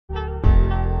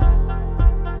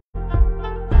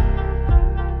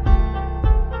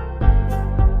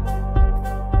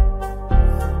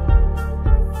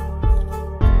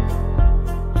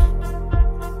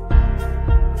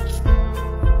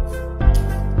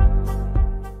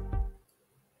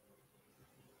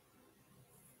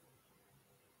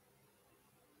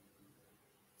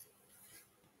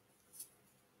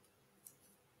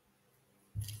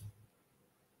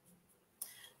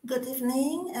Good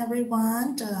evening,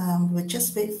 everyone. We'll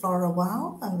just wait for a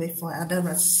while and wait for other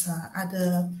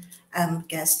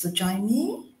guests to join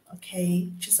me.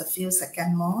 Okay, just a few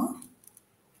seconds more.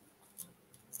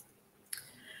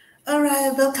 All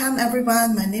right, welcome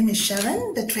everyone. My name is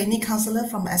Sharon, the trainee counselor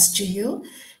from SGU.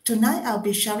 Tonight I'll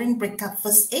be sharing breakup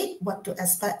first aid, what to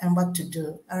expect and what to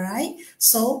do. All right,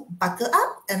 so buckle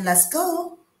up and let's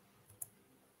go.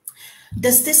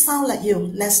 Does this sound like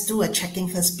you? Let's do a checking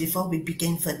first before we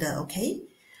begin further, okay?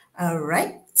 All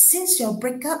right. Since your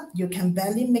breakup, you can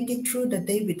barely make it through the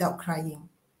day without crying.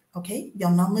 Okay?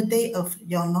 Your normal day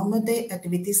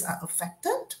activities are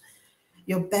affected.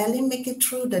 You barely make it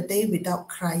through the day without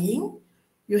crying.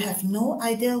 You have no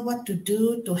idea what to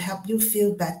do to help you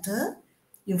feel better.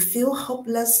 You feel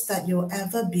hopeless that you'll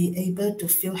ever be able to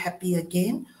feel happy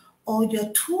again, or you're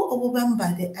too overwhelmed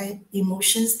by the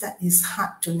emotions that is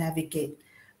hard to navigate.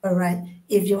 All right.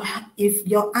 If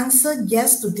your answer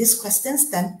yes to these questions,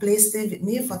 then please stay with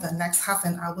me for the next half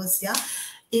an hour. Yeah.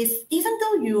 If even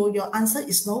though your answer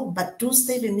is no, but do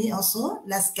stay with me also.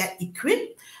 Let's get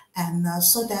equipped, and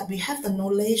so that we have the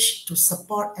knowledge to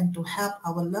support and to help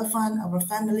our loved one, our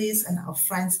families, and our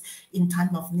friends in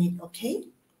time of need. Okay.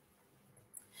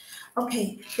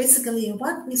 Okay, basically,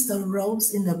 what is the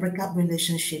roles in the breakup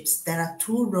relationships? There are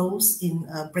two roles in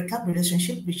a breakup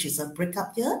relationship, which is a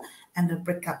breakup year and a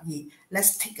breakup year.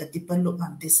 Let's take a deeper look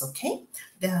on this, okay?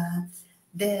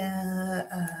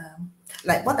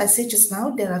 Like what I said just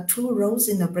now, there are two roles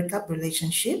in the breakup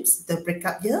relationships, the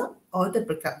breakup year or the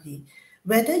breakup year.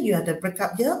 Whether you are the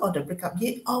breakup year or the breakup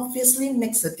year obviously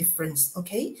makes a difference,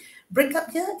 okay?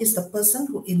 Breakup year is the person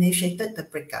who initiated the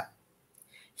breakup.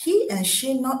 He and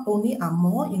she not only are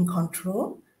more in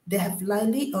control, they have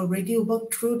likely already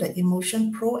worked through the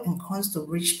emotion pro and cons to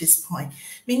reach this point.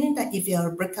 Meaning that if you're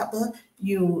a breakupper,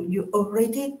 you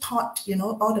already thought,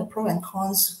 all the pro and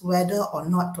cons, whether or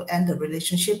not to end the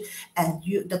relationship, and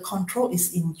the control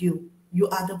is in you. You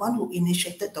are the one who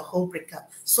initiated the whole breakup.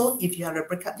 So if you are a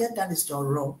breakup year, that is your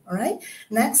role. All right.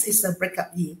 Next is the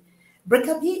breakup year.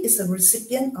 Breakup is a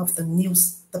recipient of the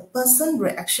news. The person's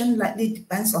reaction likely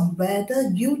depends on whether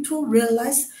you two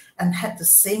realized and had the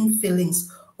same feelings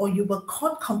or you were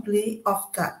caught completely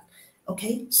off guard.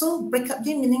 Okay, so breakup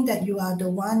meaning that you are the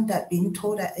one that being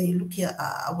told that, hey, look here,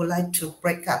 I would like to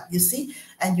break up, you see,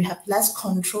 and you have less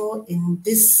control in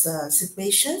these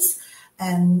situations.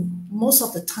 And most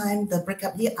of the time, the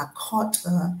breakup are caught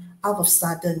out of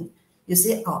sudden. You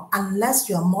see, or unless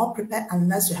you are more prepared,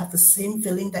 unless you have the same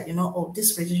feeling that, oh,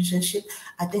 this relationship,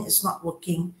 I think it's not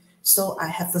working. So I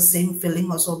have the same feeling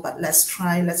also, but let's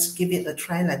give it a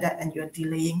try like that, and you're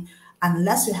delaying.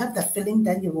 Unless you have that feeling,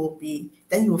 then you will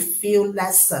feel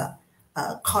less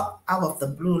caught out of the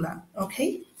blue lah.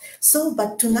 Okay. So,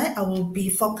 but tonight I will be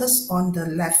focused on the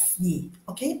left knee.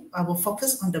 Okay, I will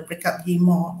focus on the breakup knee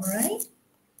more. All right.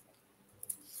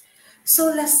 So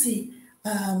let's see.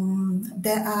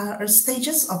 There are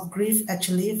stages of grief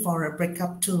actually for a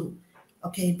breakup too.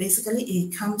 Okay, basically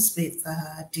it comes with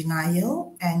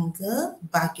denial, anger,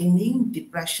 bargaining,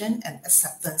 depression, and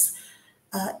acceptance.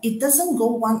 It doesn't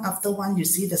go one after one. You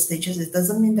see the stages. It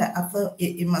doesn't mean that after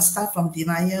it must start from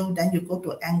denial, then you go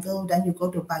to anger, then you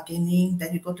go to bargaining,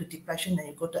 then you go to depression, then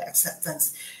you go to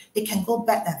acceptance. It can go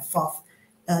back and forth.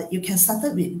 You can start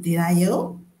it with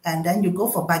denial, and then you go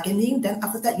for bargaining. Then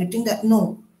after that, you think that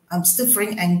no, I'm still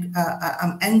feeling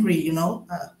I'm angry.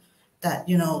 That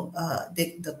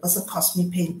the person caused me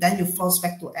pain. Then you falls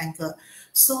back to anger.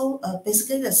 So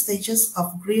basically, the stages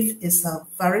of grief is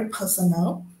very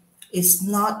personal. It's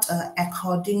not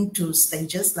according to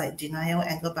stages like denial,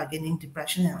 anger, bargaining,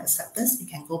 depression, and acceptance. It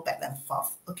can go back and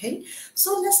forth. Okay,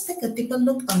 so let's take a deeper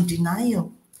look on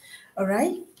denial. All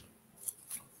right,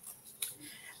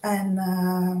 and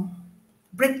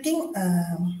breaking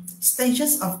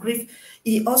stages of grief.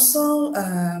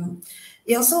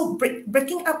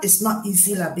 Breaking up is not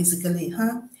easy lah. Basically,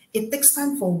 huh? It takes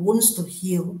time for wounds to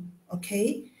heal.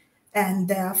 Okay, and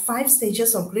there are 5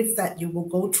 stages of grief that you will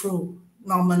go through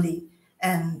normally.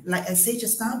 And like I said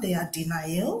just now, they are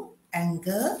denial,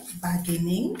 anger,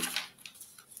 bargaining,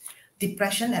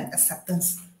 depression, and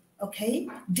acceptance. Okay,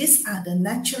 these are the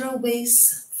natural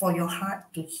ways for your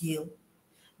heart to heal.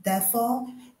 Therefore,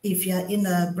 if you're in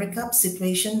a breakup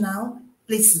situation now,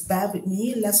 please bear with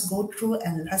me. Let's go through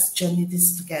and let's journey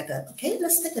this together. Okay,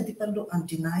 let's take a deeper look on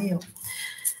denial.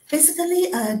 Basically,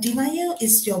 denial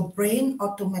is your brain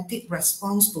automatic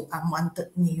response to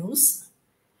unwanted news.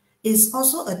 It's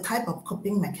also a type of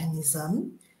coping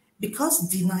mechanism because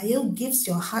denial gives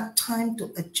your heart time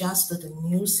to adjust to the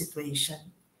new situation.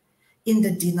 In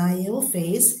the denial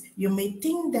phase, you may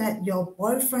think that your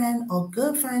boyfriend or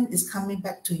girlfriend is coming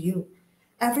back to you.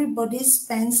 Everybody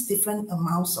spends different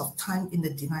amounts of time in the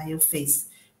denial phase.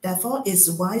 Therefore, it's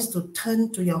wise to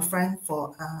turn to your friend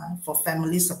for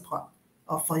family support,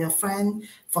 or for your friend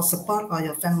for support, or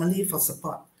your family for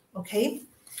support. Okay?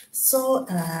 So,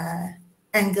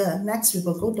 anger. Next, we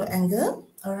will go to anger.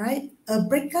 All right. A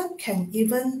breakup can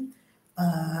even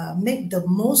make the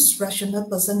most rational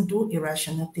person do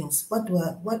irrational things. What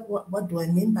do I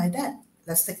mean by that?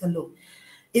 Let's take a look.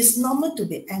 It's normal to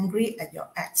be angry at your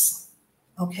ex.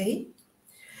 Okay.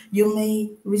 You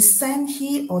may resent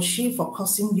he or she for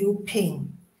causing you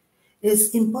pain. It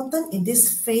is important in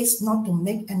this phase not to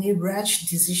make any rash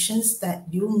decisions that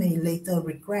you may later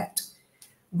regret.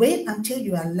 Wait until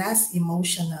you are less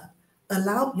emotional.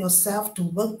 Allow yourself to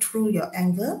work through your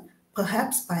anger,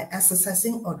 perhaps by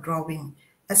exercising or drawing.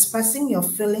 Expressing your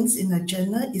feelings in a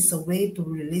journal is a way to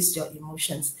release your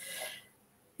emotions.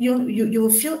 You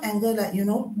will feel anger, like,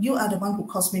 you are the one who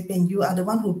caused me pain, you are the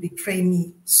one who betrayed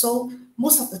me. So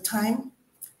most of the time,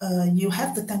 you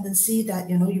have the tendency that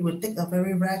you will take a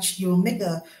very rash, you will make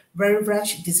a very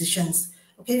rash decisions.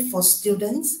 Okay, for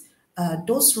students,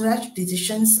 those rash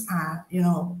decisions are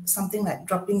something like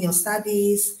dropping your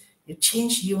studies, you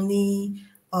change uni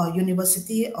or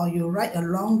university, or you write a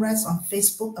long rant on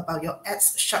Facebook about your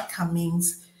ex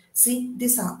shortcomings. See,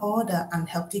 these are all the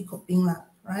unhealthy coping,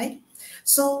 right?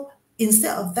 So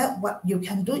instead of that, what you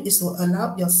can do is to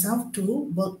allow yourself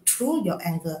to work through your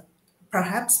anger,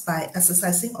 perhaps by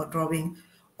exercising or drawing,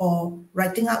 or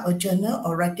writing out a journal,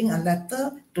 or writing a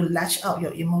letter to lash out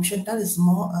your emotion. That is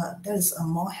a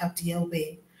more healthier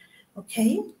way.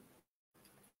 Okay.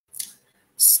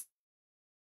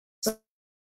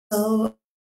 So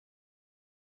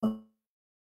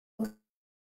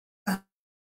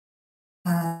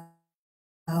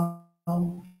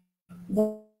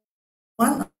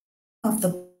one of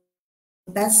the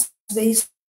best ways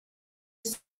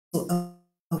to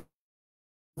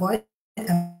avoid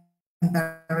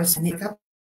embarrassing breakup.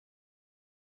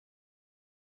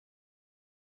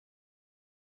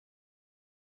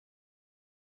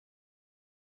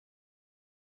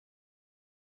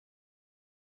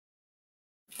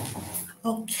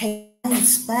 Okay,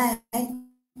 it's back.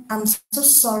 I'm so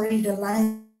sorry the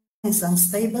line is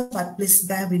unstable, but please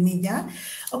bear with me, yeah?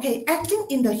 Okay, acting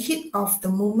in the heat of the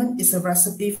moment is a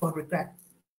recipe for regret.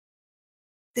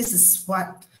 This is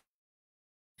what,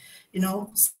 you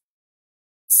know,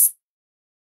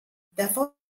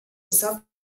 therefore, yourself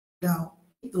now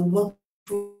to work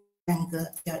through anger.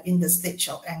 You're in the stage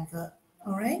of anger,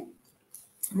 all right?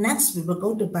 Next, we will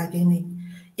go to bargaining.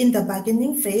 In the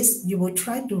bargaining phase, you will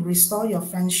try to restore your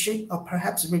friendship, or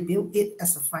perhaps rebuild it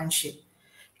as a friendship.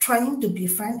 Trying to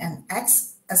befriend an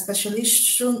ex, especially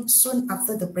soon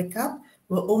after the breakup,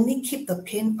 will only keep the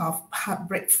pain of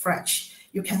heartbreak fresh.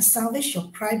 You can salvage your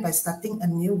pride by starting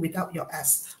anew without your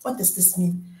ex. What does this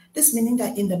mean? This meaning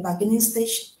that in the bargaining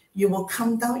stage, you will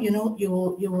come down, you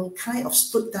will kind of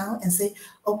stood down and say,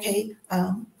 okay,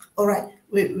 all right,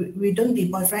 we don't be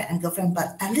boyfriend and girlfriend,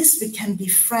 but at least we can be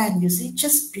friend. You see,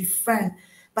 just be friend.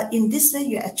 But in this way,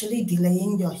 you're actually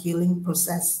delaying your healing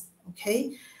process.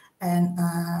 Okay, and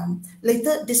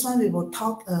later, this one we will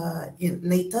talk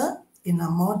later in a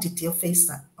more detailed phase.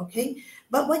 Okay,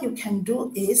 but what you can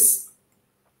do is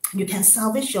you can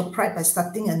salvage your pride by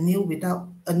starting anew without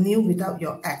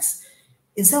your ex.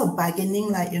 Instead of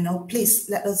bargaining, like, please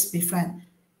let us be friends.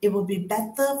 It will be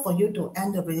better for you to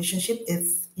end the relationship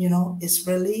if it's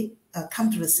really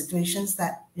come to the situations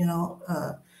that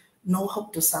no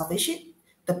hope to salvage it.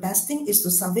 The best thing is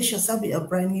to salvage yourself with a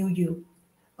brand new you.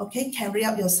 Okay, carry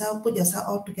out yourself, put yourself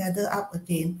all together up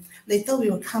again. Later we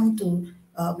will come to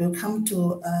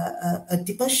a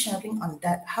deeper sharing on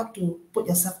that, how to put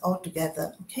yourself all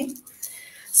together. Okay,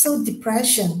 so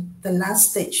depression, the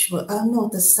last stage. Well, no,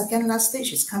 the second last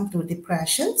stage is come to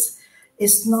depressions.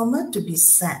 It's normal to be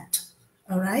sad.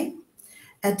 All right.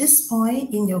 At this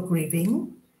point in your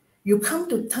grieving, you come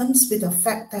to terms with the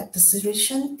fact that the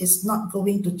situation is not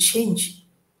going to change.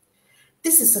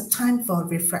 This is a time for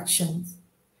reflection.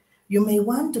 You may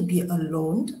want to be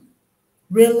alone.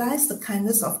 Realize the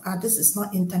kindness of others is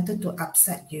not intended to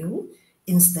upset you.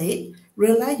 Instead,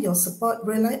 rely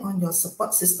on your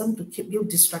support system to keep you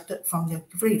distracted from your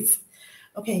grief.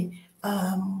 Okay,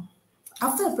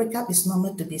 after a breakup, it's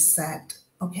normal to be sad.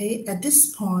 Okay, at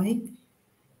this point,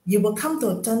 you will come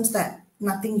to terms that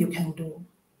nothing you can do.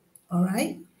 All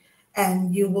right,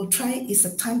 and you will try. It's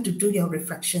a time to do your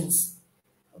reflections.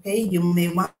 Okay, you may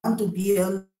want to be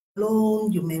alone.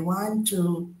 You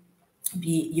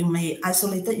may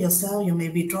isolate yourself, you may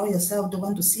withdraw yourself, don't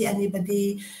want to see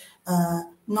anybody.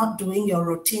 not doing your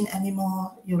routine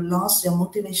anymore. You lost your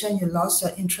motivation, you lost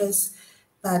your interest.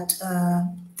 But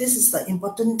this is the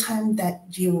important time that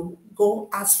you go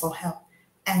ask for help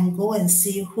and go and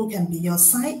see who can be your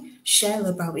side, share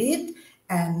about it,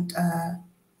 and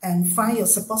find your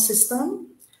support system,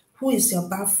 who is your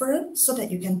buffer, so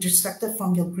that you can distract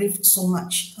from your grief so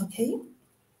much, okay?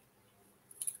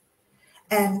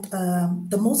 And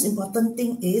the most important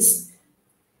thing is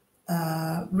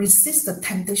resist the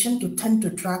temptation to turn to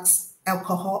drugs,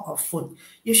 alcohol, or food.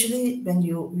 Usually, when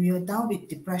you're down with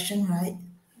depression, right?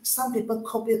 Some people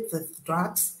cope it with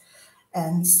drugs,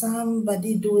 and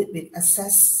somebody do it with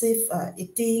excessive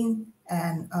eating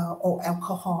and or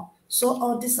alcohol. So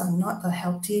all these are not a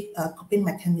healthy coping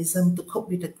mechanism to cope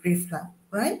with the grief,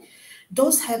 right?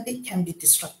 Those habits can be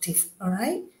destructive, all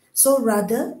right? So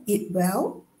rather eat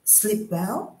well, sleep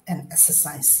well, and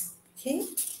exercise, okay?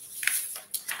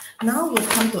 Now we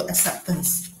come to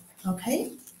acceptance,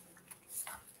 okay?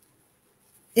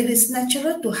 It is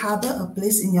natural to harbor a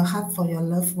place in your heart for your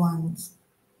loved ones.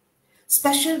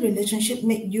 Special relationships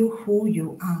make you who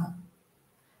you are.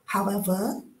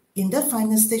 However, in the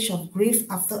final stage of grief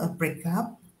after a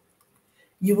breakup,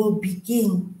 you will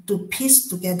begin to piece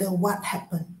together what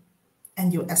happened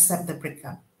and you accept the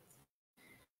breakup.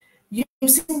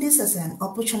 Using this as an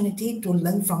opportunity to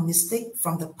learn from mistakes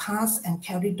from the past and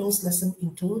carry those lessons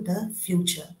into the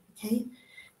future. Okay,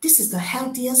 this is the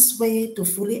healthiest way to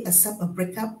fully accept a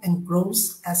breakup and grow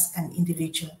as an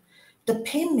individual. The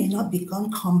pain may not be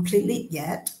gone completely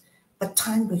yet, but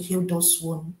time will heal those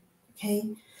wounds.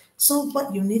 Okay, so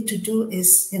what you need to do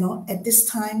is, at this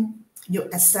time, you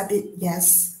accept it.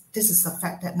 Yes, this is the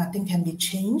fact that nothing can be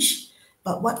changed.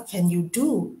 But what can you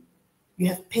do? You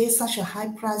have paid such a high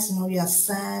price, you are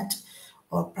sad,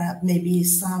 or perhaps maybe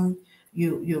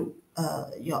your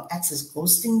ex is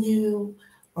ghosting you,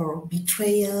 or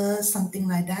betrayal, something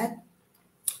like that.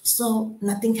 So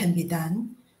nothing can be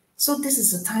done. So this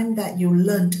is a time that you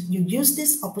learned. You use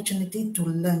this opportunity to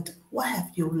learn. What have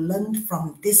you learned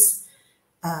from this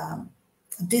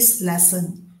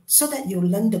lesson, so that you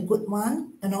learn the good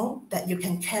one, that you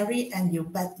can carry, and you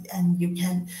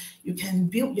can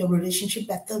build your relationship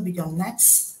better with your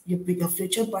with your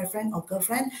future boyfriend or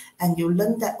girlfriend. And you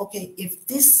learn that, okay, if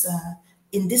this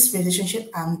in this relationship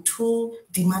I'm too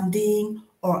demanding,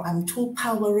 or I'm too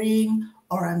powering,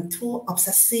 or I'm too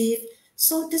obsessive.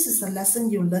 So this is a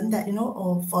lesson you learn that,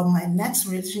 oh, for my next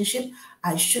relationship,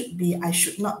 I should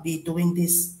not be doing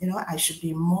this. I should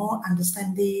be more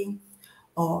understanding,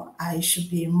 or I should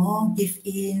be more give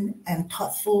in and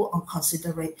thoughtful or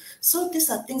considerate. So these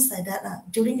are things like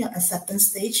that. During your acceptance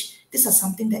stage, these are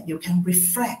something that you can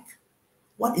reflect.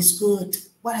 What is good?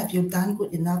 What have you done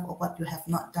good enough, or what you have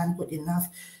not done good enough?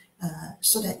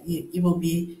 So that you will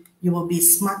be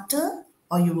smarter,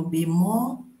 or you will be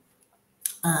more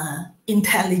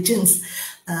intelligent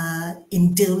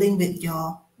in dealing with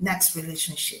your next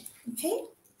relationship. Okay.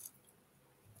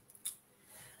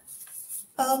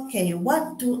 Okay,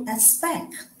 what to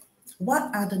expect? What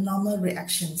are the normal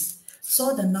reactions?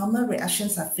 So the normal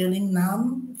reactions are feeling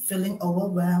numb, feeling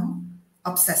overwhelmed,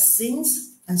 obsessing,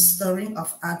 and stirring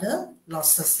of other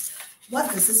losses.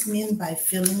 What does this mean by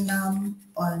feeling numb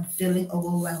or feeling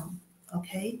overwhelmed?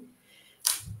 Okay.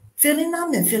 Feeling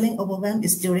numb and feeling overwhelmed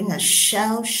is during a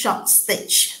shell shock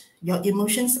stage. Your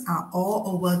emotions are all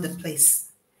over the place.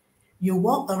 You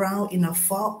walk around in a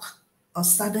fog, or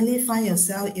suddenly find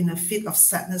yourself in a fit of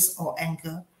sadness or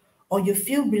anger, or you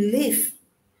feel relief,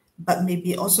 but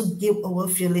maybe also guilt over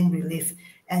feeling relief,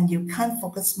 and you can't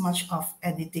focus much of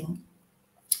anything.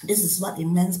 This is what it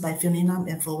means by feeling numb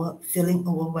and feeling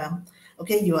overwhelmed.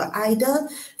 Okay, you are either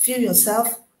feel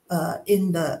yourself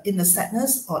in the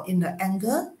sadness or in the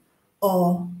anger,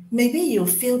 or maybe you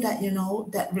feel that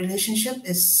that relationship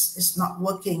is not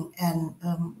working, and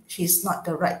he's not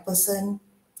the right person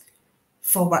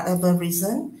for whatever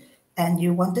reason, and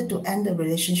you wanted to end the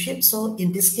relationship. So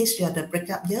in this case, you are the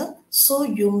breakup year. So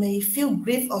you may feel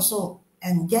grief also,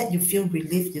 and yet you feel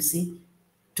relief, you see,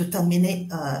 to terminate,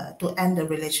 to end the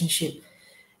relationship.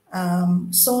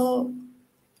 So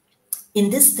in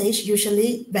this stage,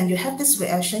 usually when you have this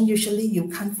reaction, usually you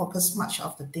can't focus much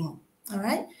of the thing. All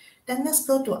right. Then let's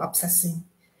go to obsessing.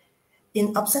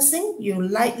 In obsessing, you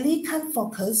likely can't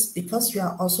focus because you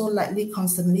are also likely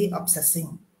constantly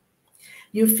obsessing.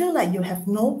 You feel like you have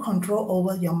no control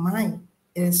over your mind.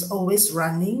 It is always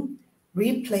running,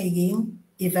 replaying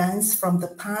events from the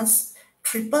past,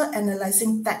 triple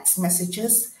analyzing text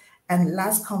messages, and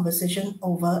last conversation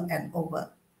over and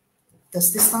over.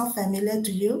 Does this sound familiar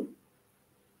to you?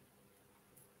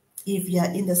 If you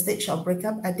are in the stage of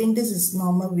breakup, I think this is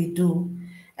normal we do.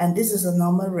 And this is a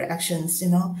normal reactions,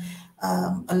 a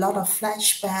lot of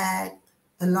flashback,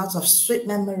 a lot of sweet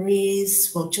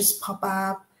memories will just pop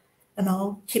up,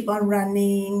 keep on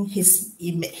running, his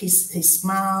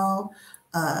smile,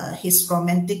 his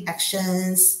romantic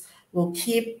actions will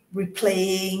keep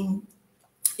replaying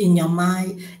in your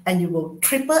mind, and you will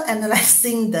triple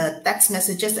analyzing the text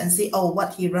messages and see, oh,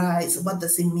 what he writes, what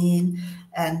does it mean,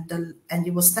 and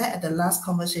you will stare at the last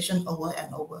conversation over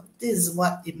and over. This is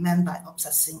what it meant by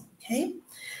obsessing. Okay,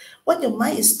 what your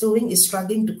mind is doing is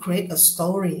struggling to create a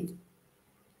story,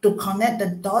 to connect the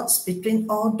dots between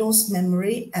all those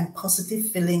memory and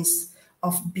positive feelings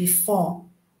of before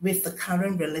with the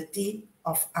current reality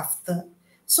of after.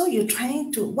 So you're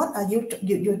trying to, what are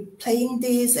you're playing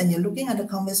this and you're looking at the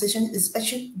conversation,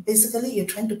 especially basically you're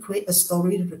trying to create a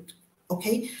story,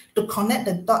 okay, to connect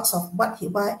the dots of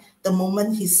why the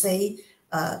moment he say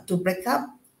to break up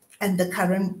and the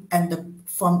current and the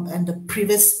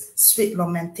previous sweet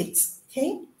romantics,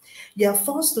 okay? You're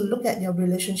forced to look at your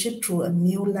relationship through a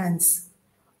new lens.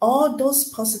 All those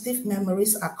positive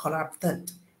memories are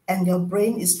corrupted, and your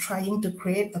brain is trying to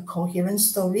create a coherent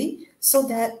story so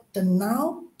that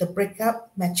the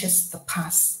breakup matches the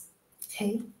past.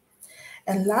 Okay?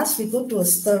 And last, we go to a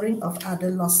stirring of other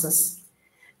losses.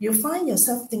 You find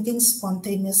yourself thinking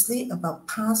spontaneously about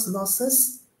past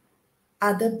losses,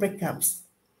 other breakups.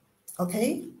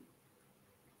 Okay?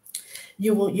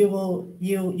 You will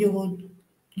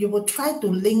try to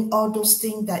link all those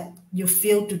things that you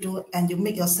fail to do, and you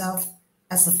make yourself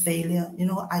as a failure.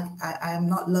 I am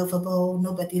not lovable,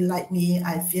 nobody like me,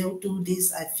 I fail to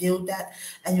this, I fail that,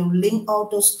 and you link all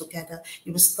those together.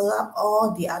 You will stir up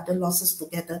all the other losses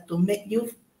together to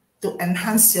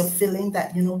enhance your feeling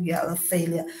that you are a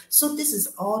failure. So this is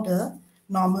all the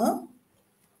normal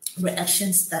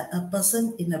reactions that a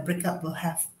person in a breakup will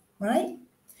have, right?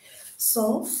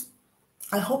 So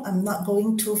I hope I'm not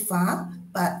going too far,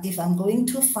 but if I'm going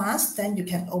too fast, then you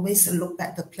can always look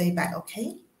back the playback,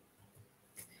 okay?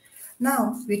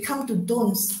 Now, we come to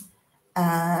don'ts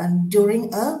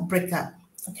during a breakup,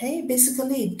 okay?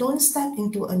 Basically, don't step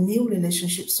into a new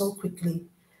relationship so quickly,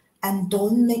 and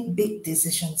don't make big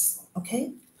decisions,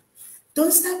 okay?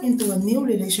 Don't step into a new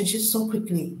relationship so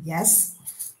quickly. Yes,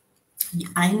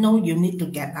 I know you need to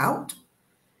get out.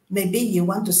 Maybe you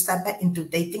want to step back into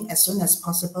dating as soon as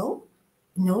possible,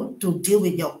 to deal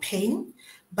with your pain,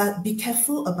 but be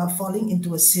careful about falling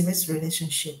into a serious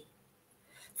relationship.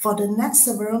 For the next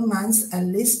several months, at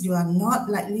least, you are not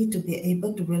likely to be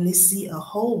able to really see a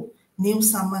whole new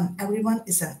someone. Everyone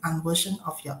is an unversion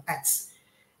of your ex.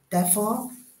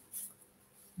 Therefore,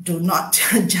 do not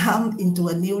jump into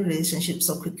a new relationship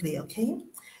so quickly, okay?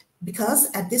 Because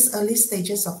at these early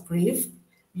stages of grief,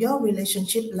 your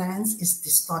relationship lens is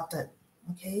distorted,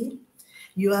 okay?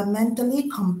 You are mentally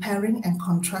comparing and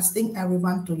contrasting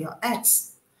everyone to your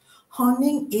ex,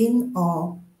 honing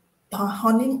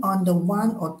on the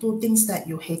one or two things that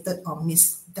you hated or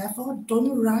missed. Therefore,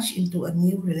 don't rush into a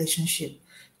new relationship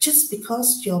just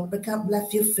because your breakup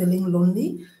left you feeling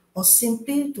lonely, or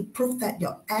simply to prove that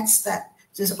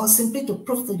or simply to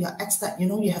prove to your ex that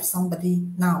you have somebody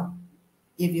now.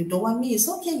 If you don't want me, it's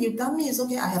okay. You've done me, it's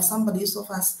okay. I have somebody so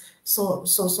fast, so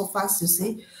fast. You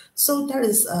see, so there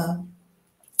is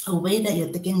a way that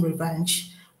you're taking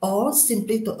revenge, or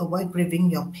simply to avoid grieving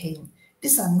your pain.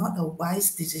 These are not a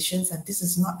wise decisions, and this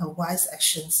is not a wise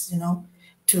actions,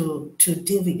 to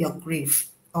deal with your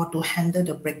grief or to handle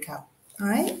the breakup. All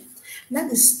right.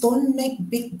 Next, don't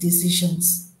make big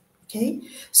decisions. Okay.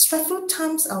 Stressful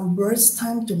times are worst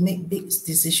time to make big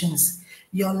decisions.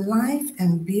 Your life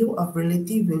and view of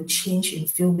reality will change in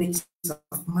few weeks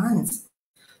of months.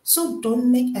 So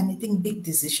don't make anything big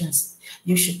decisions.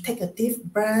 You should take a deep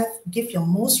breath, give your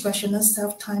most rational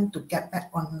self time to get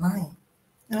back online,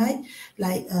 right?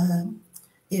 Like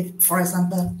if, for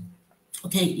example,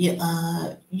 okay, you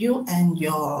and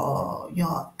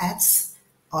your ex,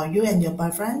 or you and your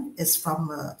boyfriend is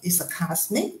a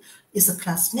classmate,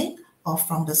 or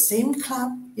from the same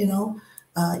club, in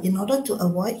order to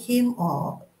avoid him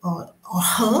or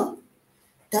her,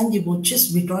 then you will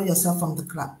just withdraw yourself from the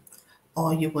club,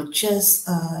 or you will just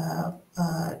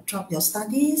drop your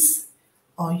studies,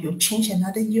 or you change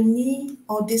another uni.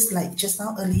 All this, like just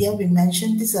now earlier we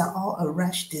mentioned, these are all a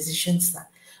rash decisions.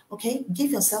 Okay,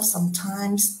 give yourself some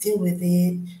time, deal with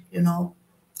it,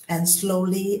 and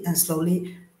slowly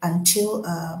until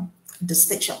the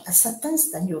stage of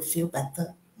acceptance, then you'll feel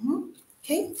better.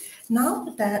 Okay, now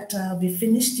that we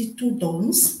finished the two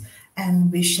don'ts,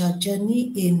 and we shall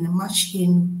journey much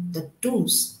in the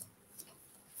do's.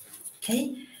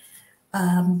 Okay,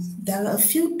 there are a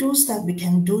few do's that we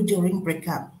can do during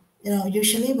breakup.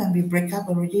 Usually when we break up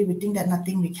already, we think that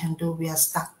nothing we can do. We are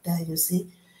stuck there, you see.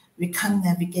 We can't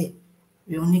navigate.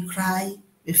 We only cry.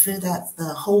 We feel that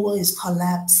the whole world is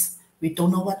collapsed. We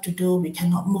don't know what to do. We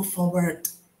cannot move forward.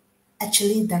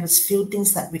 Actually, there is few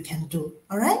things that we can do.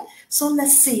 All right. So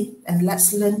let's see and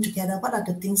let's learn together what are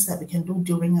the things that we can do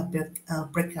during a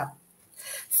breakup.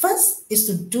 First is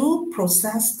to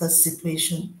process the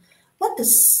situation. What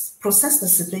does process the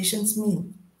situations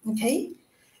mean? Okay.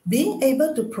 Being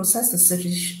able to process the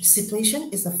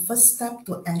situation is the first step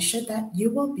to ensure that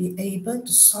you will be able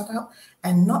to sort out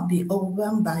and not be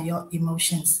overwhelmed by your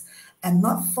emotions and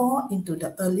not fall into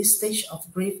the early stage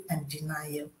of grief and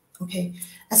denial. Okay,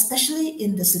 especially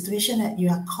in the situation that you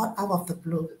are caught out of the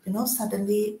blue,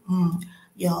 suddenly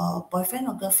your boyfriend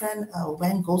or girlfriend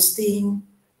went ghosting,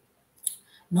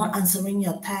 not answering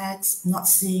your text, not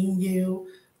seeing you,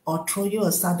 or throw you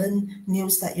a sudden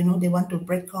news that they want to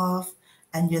break off,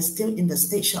 and you're still in the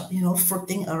stage of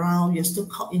floating around. You're still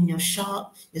caught in your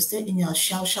shock. You're still in your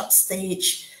shell shock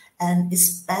stage, and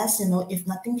it's best if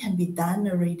nothing can be done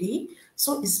already.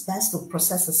 So it's best to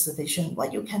process the situation.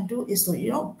 What you can do is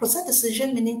to process the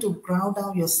situation, meaning to ground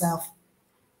down yourself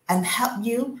and help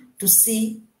you to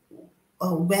see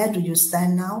where do you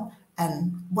stand now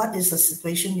and what is the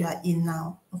situation you are in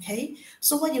now. Okay,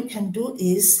 so what you can do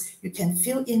is you can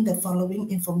fill in the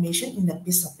following information in a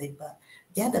piece of paper.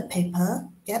 Get a paper,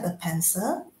 get a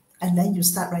pencil, and then you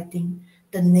start writing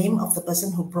the name of the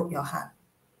person who broke your heart.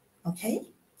 Okay,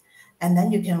 and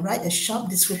then you can write a short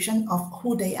description of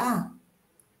who they are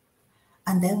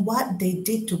and then what they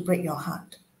did to break your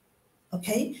heart.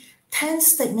 Okay, 10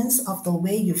 statements of the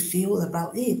way you feel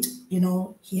about it.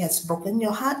 He has broken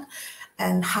your heart,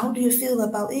 and how do you feel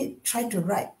about it? Try to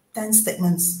write 10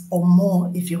 statements or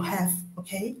more if you have.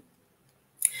 Okay,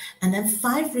 and then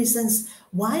 5 reasons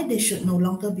why they should no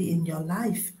longer be in your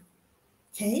life.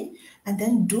 Okay, and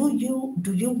then do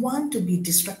you want to be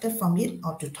distracted from it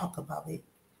or to talk about it?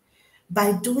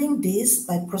 By doing this,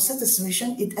 by process the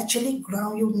situation, it actually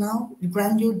ground you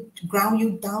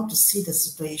down to see the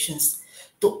situations,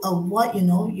 to avoid,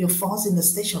 you falls in the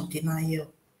stage of denial.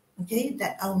 Okay,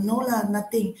 that no lah,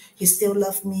 nothing. He still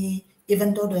love me,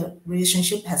 even though the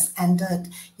relationship has ended.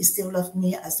 He still love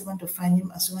me. I still want to find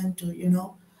him. I still want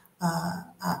to,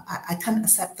 I can't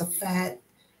accept the fact.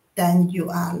 Then you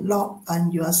are locked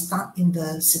and you are stuck in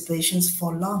the situations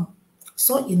for long.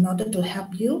 So in order to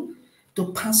help you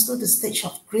to pass through the stage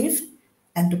of grief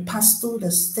and to pass through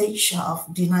the stage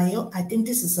of denial, I think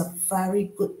this is a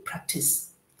very good practice.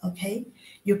 Okay,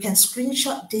 you can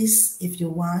screenshot this if you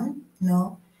want.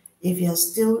 If you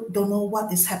still don't know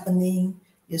what is happening,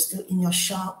 you're still in your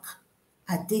shock,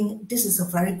 I think this is a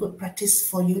very good practice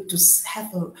for you to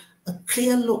have a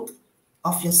clear look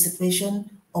of your situation,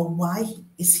 or why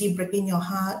is he breaking your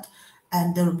heart,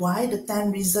 and why the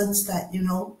 10 reasons that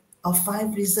or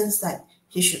 5 reasons that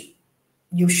you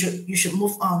should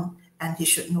move on and he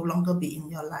should no longer be in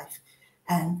your life.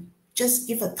 And just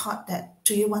give a thought that,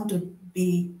 do you want to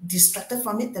be distracted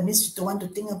from it? That means you don't want to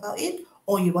think about it,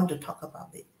 or you want to talk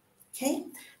about it. Okay,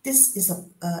 this is a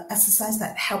exercise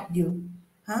that help you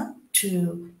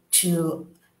to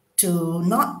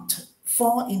not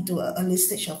fall into an early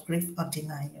stage of grief or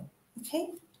denial. Okay.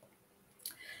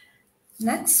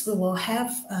 Next, we will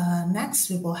have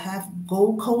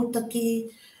go cold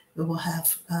turkey. We will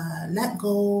have let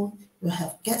go. We will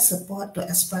have get support to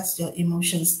express your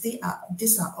emotions.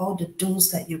 These are all the do's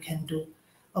that you can do.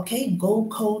 Okay, go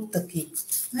cold turkey.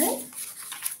 Right?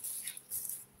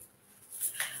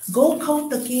 Go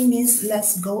cold turkey means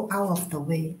let's go out of the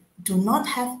way. Do not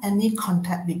have any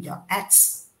contact with your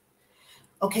ex.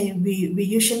 Okay, we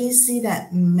usually see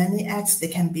that many ex, they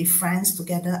can be friends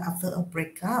together after a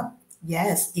breakup.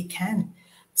 Yes, it can.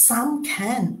 Some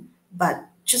can, but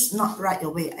just not right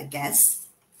away, I guess.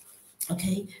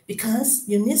 Okay, because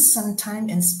you need some time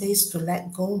and space to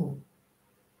let go.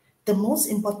 The most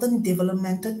important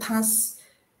developmental task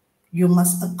you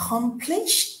must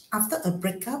accomplish after a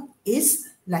breakup is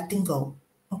letting go.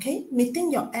 Okay,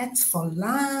 meeting your ex for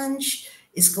lunch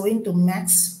is going to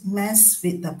mess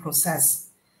with the process.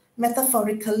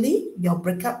 Metaphorically, your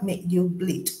breakup made you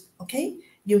bleed. Okay,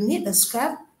 you need a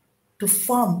scrap to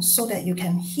form so that you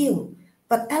can heal.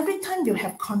 But every time you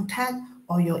have contact,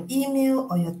 or your email,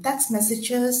 or your text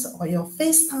messages, or your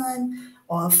FaceTime,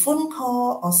 or a phone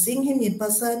call, or seeing him in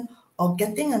person, or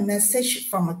getting a message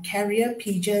from a carrier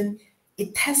pigeon,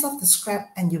 it tears off the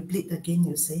scrap and you bleed again,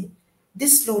 you see.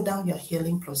 This slows down your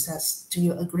healing process. Do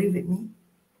you agree with me?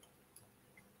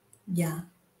 Yeah.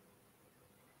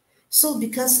 So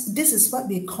because this is what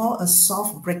we call a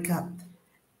soft breakup,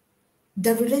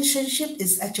 the relationship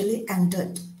is actually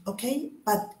ended, okay?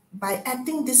 But by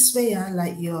acting this way,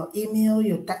 like your email,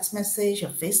 your text message,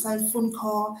 your FaceTime phone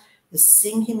call, you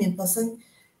seeing him in person,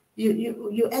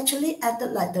 you actually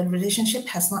acted like the relationship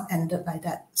has not ended like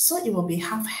that. So it will be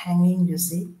half hanging, you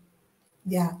see.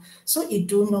 Yeah. So it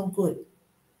do no good.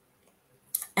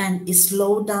 And it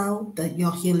slow down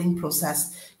your healing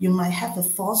process. You might have a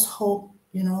false hope,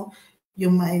 you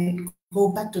might go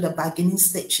back to the beginning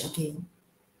stage again.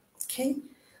 Okay.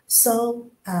 So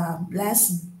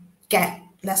let's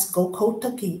go cold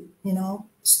turkey,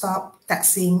 stop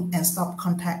texting and stop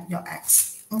contact your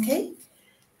ex. Okay.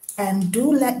 And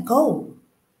do let go.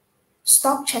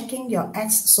 Stop checking your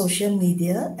ex social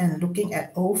media and looking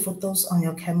at old photos on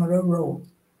your camera roll,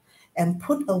 and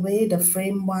put away the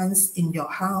framed ones in your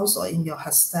house or in your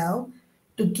hostel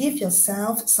to give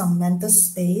yourself some mental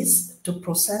space to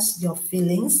process your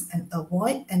feelings and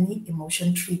avoid any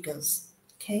emotion triggers.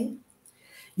 Okay?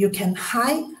 You can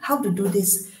hide. How to do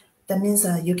this? That means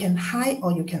you can hide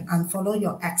or you can unfollow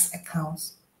your ex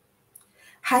accounts.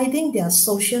 Hiding their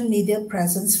social media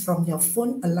presence from your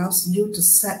phone allows you to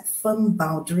set firm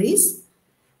boundaries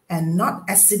and not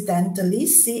accidentally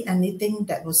see anything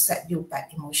that will set you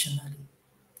back emotionally.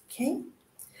 Okay?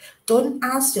 Don't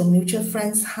ask your mutual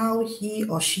friends how he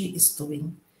or she is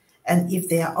doing. And if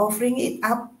they are offering it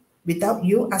up without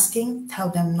you asking,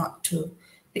 tell them not to.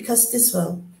 Because this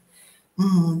will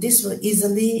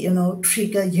easily,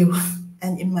 trigger you,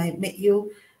 and it might make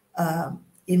you,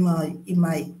 it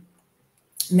might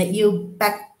make you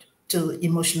back to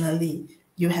emotionally.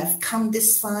 You have come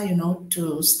this far,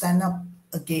 to stand up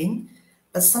again.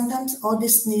 But sometimes all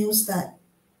this news that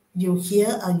you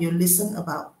hear or you listen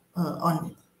about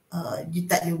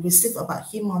that you receive about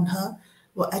him or her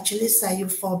will actually say you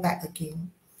fall back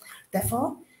again.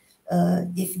 Therefore,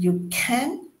 if you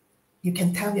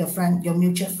can tell your friend, your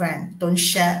mutual friend, don't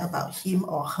share about him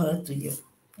or her to you.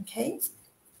 Okay.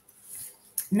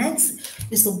 Next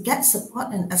is to get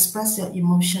support and express your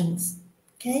emotions.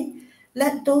 Okay.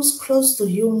 Let those close to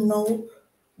you know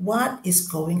what is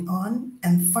going on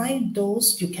and find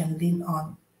those you can lean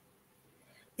on.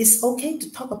 It's okay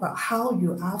to talk about how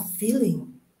you are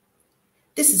feeling.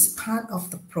 This is part of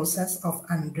the process of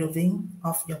unraveling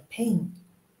of your pain.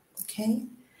 Okay?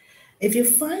 If you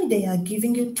find they are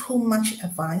giving you too much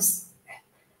advice,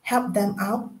 help them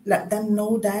out, let them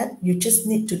know that you just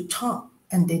need to talk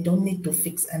and they don't need to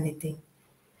fix anything.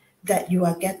 That you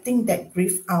are getting that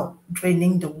grief out,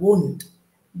 draining the wound.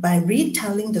 By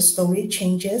retelling the story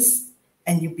changes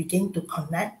and you begin to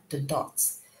connect the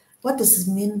dots. What does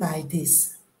it mean by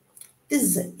this?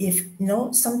 This is if,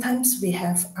 sometimes we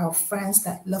have our friends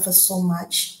that love us so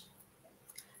much.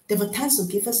 They will tend to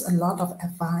give us a lot of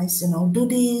advice, do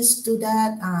this, do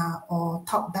that, or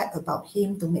talk back about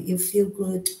him to make you feel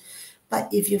good.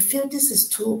 But if you feel this is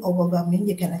too overwhelming,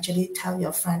 you can actually tell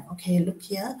your friend, okay, look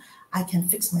here, I can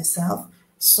fix myself.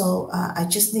 So I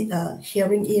just need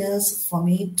hearing ears for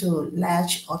me to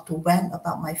latch or to vent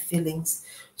about my feelings.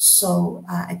 So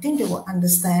I think they will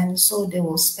understand. So they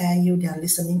will spare you their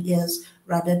listening ears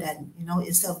rather than,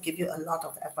 instead of give you a lot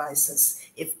of advices.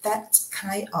 If that's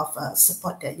kind of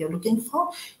support that you're looking for,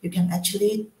 you can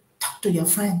actually talk to your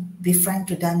friend, be frank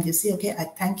to them. You see, okay, I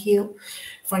thank you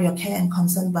for your care and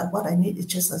concern, but what I need is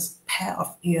just a pair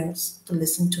of ears to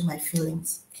listen to my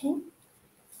feelings. Okay.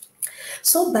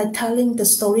 So by telling the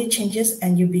story changes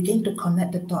and you begin to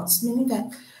connect the dots, meaning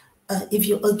that if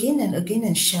you again and again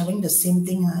and sharing the same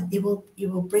thing, it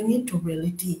will bring it to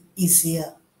reality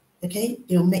easier. Okay,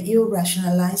 it will make you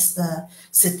rationalize the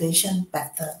situation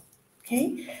better.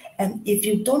 Okay, and if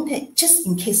you don't have, just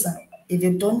in case, if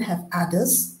you don't have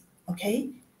others, okay,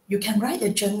 you can write a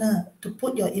journal to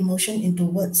put your emotion into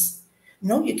words.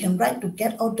 You can write to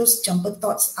get all those jumper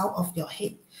thoughts out of your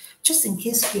head. Just in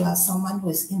case you are someone who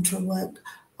is introvert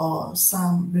or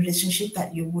some relationship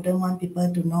that you wouldn't want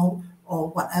people to know or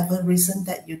whatever reason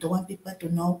that you don't want people to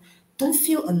know, don't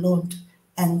feel alone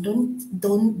and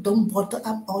don't bottle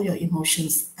up all your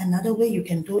emotions. Another way you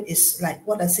can do is like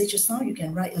what I said just now, you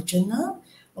can write a journal,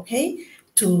 okay,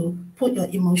 to put your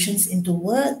emotions into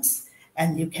words,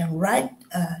 and you can write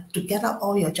to get out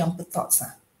all your jumper thoughts.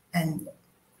 And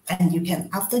and you can,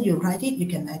 after you write it, you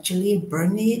can actually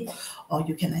burn it, or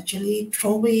you can actually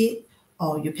throw it,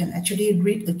 or you can actually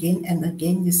read again and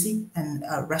again, you see, and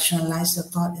rationalize your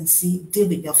thought and see, deal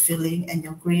with your feeling and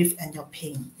your grief and your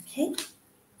pain. Okay.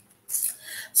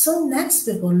 So next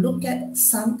we will look at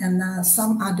some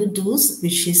other do's,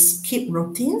 which is keep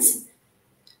routines,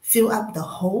 fill up the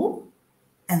hole,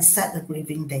 and set a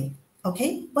grieving day.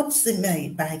 Okay, what's it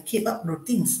mean by keep up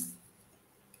routines?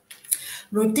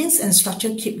 Routines and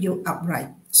structure keep you upright.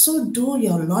 So do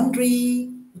your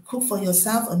laundry, cook for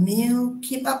yourself a meal,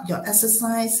 keep up your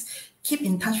exercise, keep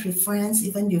in touch with friends,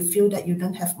 even you feel that you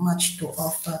don't have much to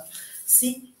offer.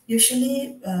 See,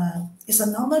 usually it's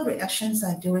a normal reaction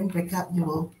that during breakup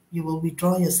you will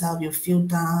withdraw yourself, you feel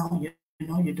down, you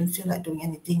know, you don't feel like doing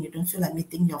anything, you don't feel like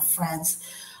meeting your friends.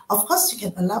 Of course, you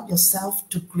can allow yourself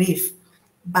to grieve,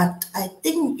 but I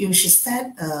think you should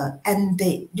set an end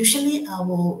date. Usually, I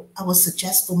will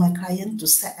suggest to my client to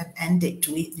set an end date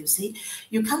to it. You see,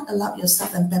 you can't allow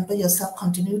yourself and pamper yourself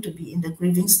continue to be in the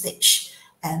grieving stage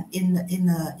and in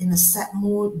a sad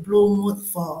mood, blue mood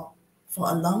for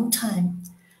a long time.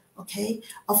 Okay,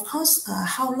 of course,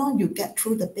 how long you get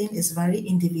through the pain is very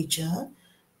individual,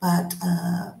 but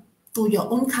to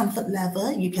your own comfort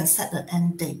level, you can set an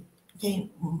end date. Okay,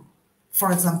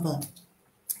 for example,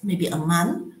 maybe a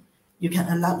month. You can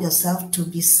allow yourself to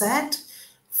be sad,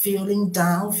 feeling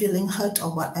down, feeling hurt,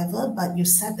 or whatever, but you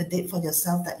set the date for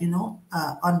yourself that,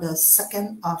 on the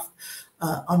 2nd of,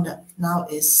 on the, now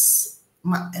is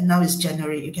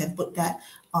January, you can put that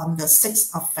on the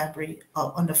 6th of February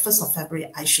or on the 1st of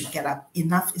February, I should get up.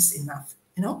 Enough is enough.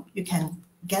 You can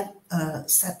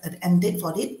set an end date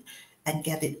for it and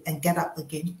get up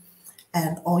again.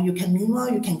 And or you can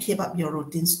meanwhile you can keep up your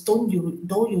routines. Though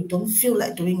you don't feel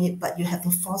like doing it, but you have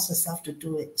to force yourself to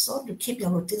do it. So to keep your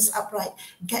routines upright,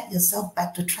 get yourself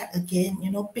back to track again,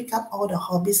 pick up all the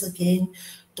hobbies again,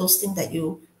 those things that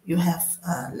you have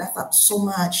left up so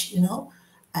much,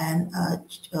 and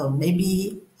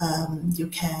maybe you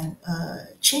can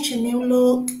change a new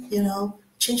look,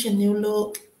 change a new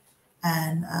look,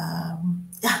 and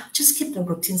yeah, just keep the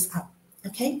routines up.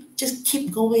 Okay, just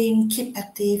keep going, keep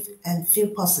active, and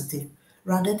feel positive,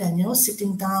 rather than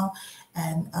sitting down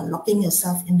and locking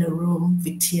yourself in the room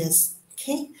with tears.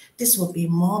 Okay, this will be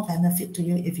more benefit to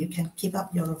you if you can keep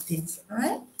up your routines. All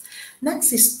right.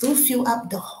 Next is to fill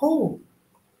up the hole.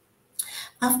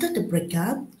 After the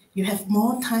breakup, you have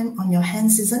more time on your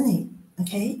hands, isn't it?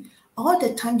 Okay. All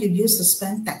the time you used to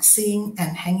spend texting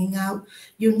and hanging out,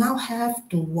 you now have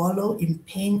to wallow in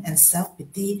pain and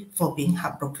self-pity for being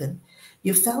heartbroken.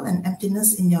 You felt an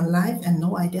emptiness in your life and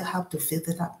no idea how to fill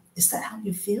it up. Is that how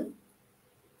you feel?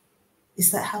 Is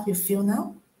that how you feel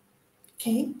now?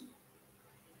 Okay.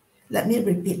 Let me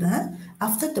repeat.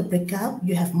 After the breakup,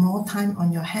 you have more time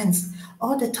on your hands.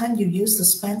 All the time you used to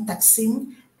spend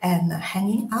texting and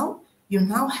hanging out, you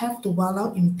now have to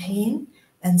wallow in pain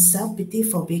and self-pity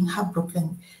for being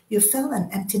heartbroken. You felt an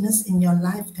emptiness in your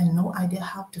life and no idea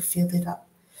how to fill it up.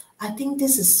 I think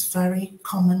this is very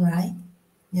common, right?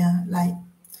 Yeah, like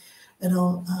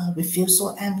we feel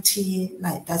so empty,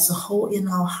 like there's a hole in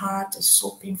our heart, it's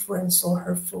so painful and so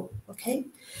hurtful. Okay,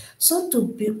 so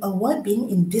to avoid being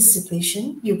in this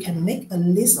situation, you can make a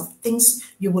list of things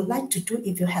you would like to do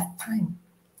if you have time,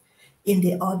 in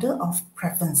the order of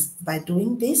preference. By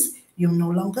doing this, you no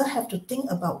longer have to think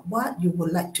about what you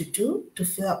would like to do to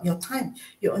fill up your time.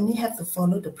 You only have to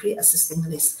follow the pre-existing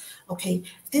list. Okay,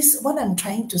 this what I'm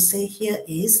trying to say here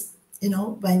is,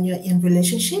 when you're in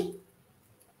relationship,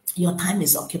 your time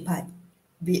is occupied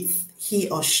with he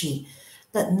or she.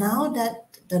 But now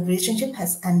that the relationship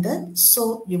has ended,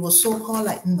 so you will so-called,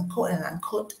 like in the quote and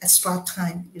unquote, extra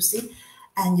time, you see,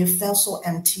 and you feel so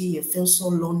empty, you feel so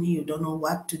lonely, you don't know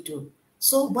what to do.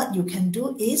 So what you can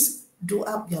do is do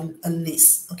up a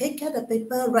list. Okay, get a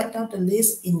paper, write down the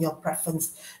list in your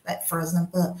preference. Like for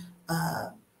example,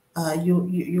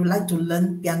 you like to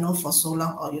learn piano for so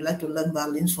long, or you like to learn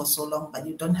violin for so long, but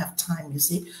you don't have time, you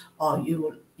see, or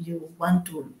you want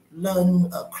to learn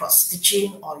cross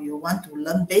stitching, or you want to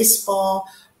learn baseball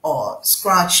or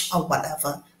scratch or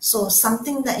whatever. So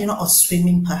something that or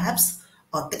swimming perhaps,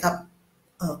 or take up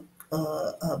a,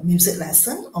 a music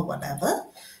lesson or whatever.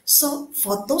 So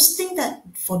for those things that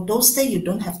for those days you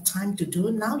don't have time to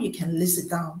do, now you can list it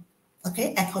down,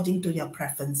 okay, according to your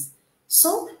preference.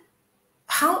 So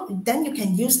how then you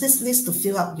can use this list to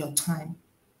fill up your time.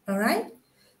 All right.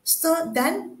 So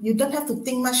then you don't have to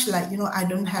think much, like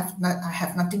I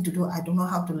have nothing to do, I don't know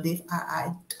how to live,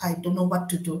 I don't know what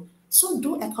to do. So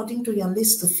do according to your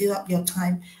list to fill up your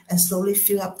time and slowly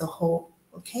fill up the hole.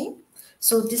 Okay.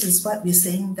 So this is what we're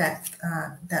saying, that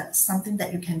that's something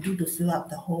that you can do to fill up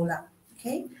the hole up.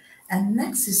 Okay. And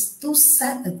next is to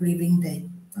set a grieving day.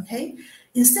 Okay.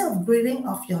 Instead of grieving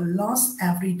of your loss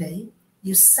every day,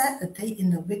 you set a day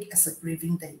in the week as a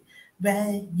grieving day,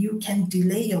 where you can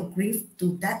delay your grief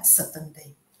to that certain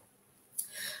day.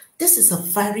 This is a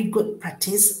very good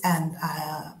practice, and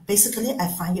basically I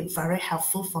find it very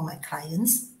helpful for my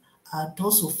clients,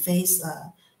 those who face,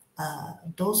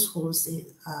 those who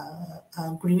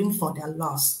grieving for their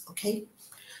loss. Okay,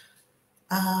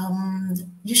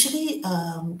 usually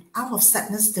out of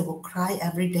sadness, they will cry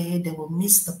every day, they will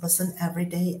miss the person every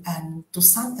day, and to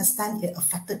some extent, it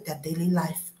affected their daily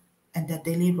life and their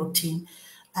daily routine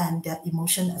and their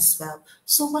emotion as well.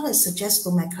 So what I suggest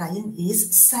to my client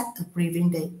is set a grieving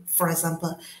day. For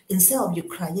example, instead of you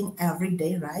crying every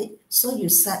day, right? So you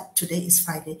set today is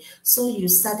Friday. So you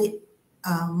set it,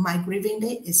 my grieving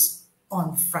day is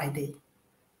on Friday.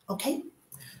 Okay?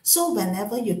 So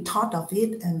whenever you thought of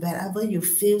it and whenever you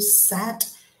feel sad,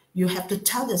 you have to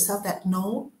tell yourself that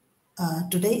no,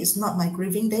 today is not my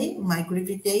grieving day. My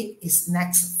grieving day is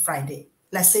next Friday.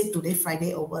 Let's say today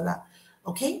Friday over lah.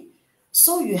 Okay?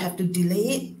 So you have to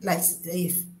delay it, like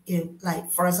if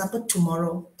like for example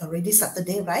tomorrow already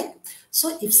Saturday, right?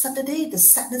 So if Saturday the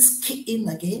sadness kick in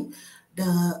again, the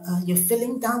you're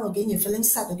feeling down again, you're feeling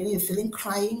sad again, you're feeling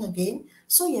crying again.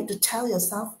 So you have to tell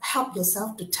yourself, help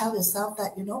yourself to tell yourself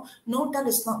that no, that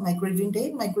is not my grieving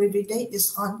day. My grieving day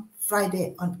is on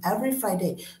Friday, on every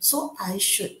Friday. So I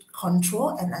should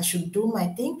control and I should do my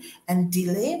thing and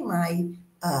delay my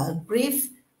grief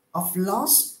of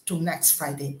loss to next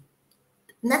Friday.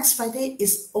 Next Friday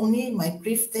is only my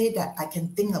grief day that I can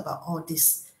think about all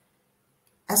this.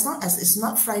 As long as it's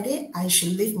not Friday, I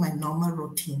should live my normal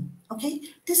routine. Okay,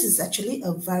 this is actually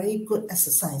a very good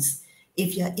exercise.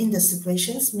 If you're in the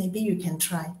situations, maybe you can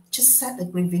try. Just set a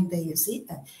grieving day, you see,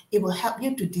 and it will help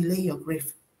you to delay your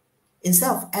grief. Instead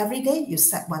of every day, you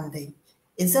set one day.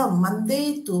 Instead of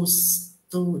Monday to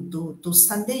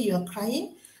Sunday, you are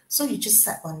crying, so you just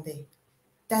set one day.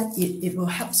 That it will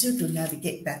help you to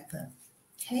navigate better.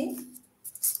 Okay.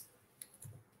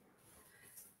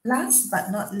 Last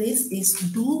but not least is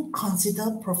do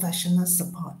consider professional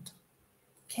support.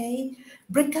 Okay,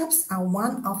 breakups are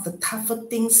one of the tougher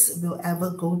things we'll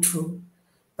ever go through,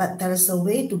 but there is a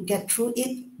way to get through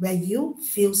it where you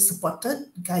feel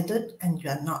supported, guided, and you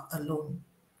are not alone.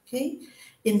 Okay,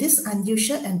 in this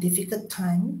unusual and difficult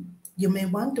time, you may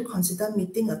want to consider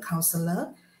meeting a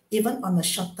counselor, even on a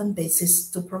short-term basis,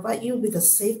 to provide you with a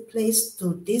safe place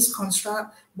to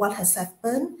deconstruct what has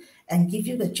happened and give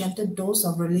you the gentle dose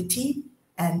of reality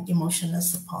and emotional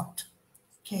support.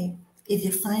 Okay, if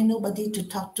you find nobody to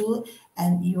talk to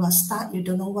and you are stuck, you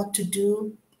don't know what to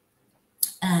do,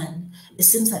 and it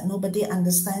seems like nobody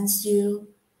understands you,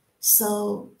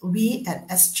 so we at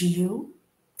SGU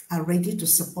are ready to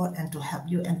support and to help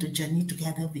you and to journey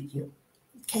together with you.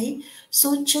 Okay,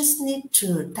 so just need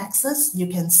to text us. You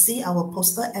can see our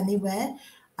poster anywhere.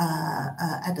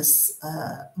 At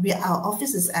the our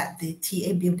office is at the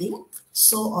TA building.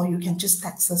 So, or you can just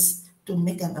text us to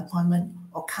make an appointment,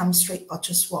 or come straight, or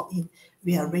just walk in.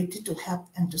 We are ready to help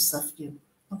and to serve you.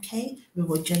 Okay, we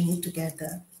will journey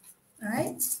together. All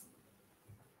right.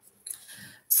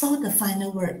 So the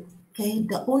final word. Okay,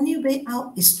 the only way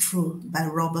out is through by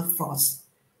Robert Frost.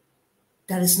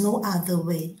 There is no other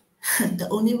way. The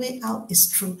only way out is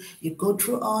through. You go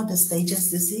through all the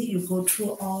stages, you see, you go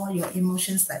through all your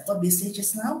emotions, like what we say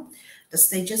just now, the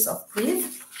stages of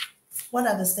grief. What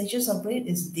are the stages of grief?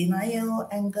 Is denial,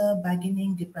 anger,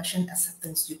 bargaining, depression,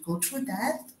 acceptance. You go through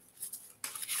that,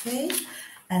 okay?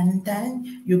 And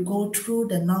then you go through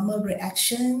the normal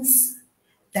reactions.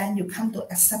 Then you come to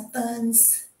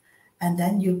acceptance. And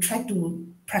then you try to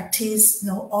practice,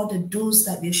 all the do's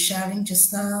that we're sharing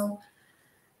just now.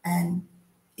 And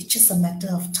it's just a matter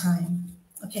of time,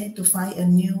 okay, to find a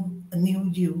new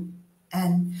you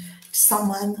and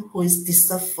someone who is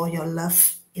deserved for your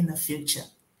love in the future.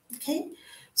 Okay,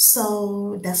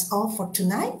 so that's all for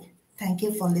tonight. Thank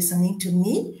you for listening to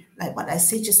me. Like what I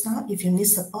said just now, if you need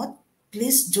support,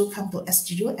 please do come to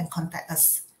SGU and contact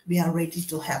us. We are ready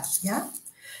to help. Yeah.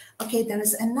 Okay, there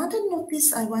is another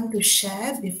notice I want to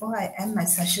share before I end my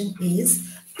session is,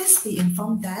 please be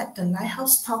informed that the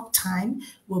Lighthouse Talk time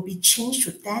will be changed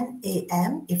to 10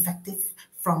 a.m. effective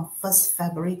from 1st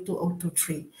February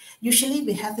 2023. Usually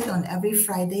we have it on every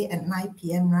Friday at 9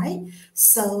 p.m., right?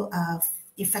 So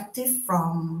effective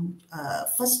from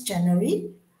 1st January,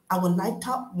 our Light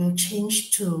Talk will change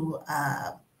to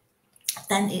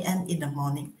 10 a.m. in the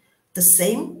morning. The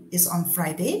same is on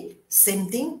Friday. Same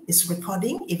thing is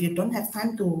recording. If you don't have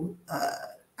time to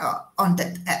on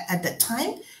that at that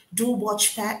time, do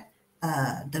watch back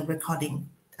the recording,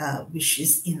 which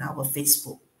is in our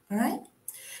Facebook. All right.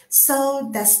 So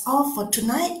that's all for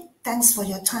tonight. Thanks for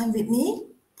your time with me.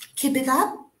 Keep it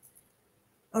up.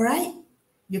 All right.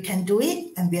 You can do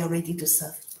it, and we are ready to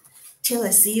serve. Till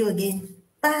I see you again.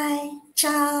 Bye.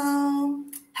 Ciao.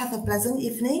 Have a pleasant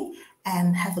evening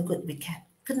and have a good weekend.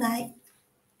 Good night.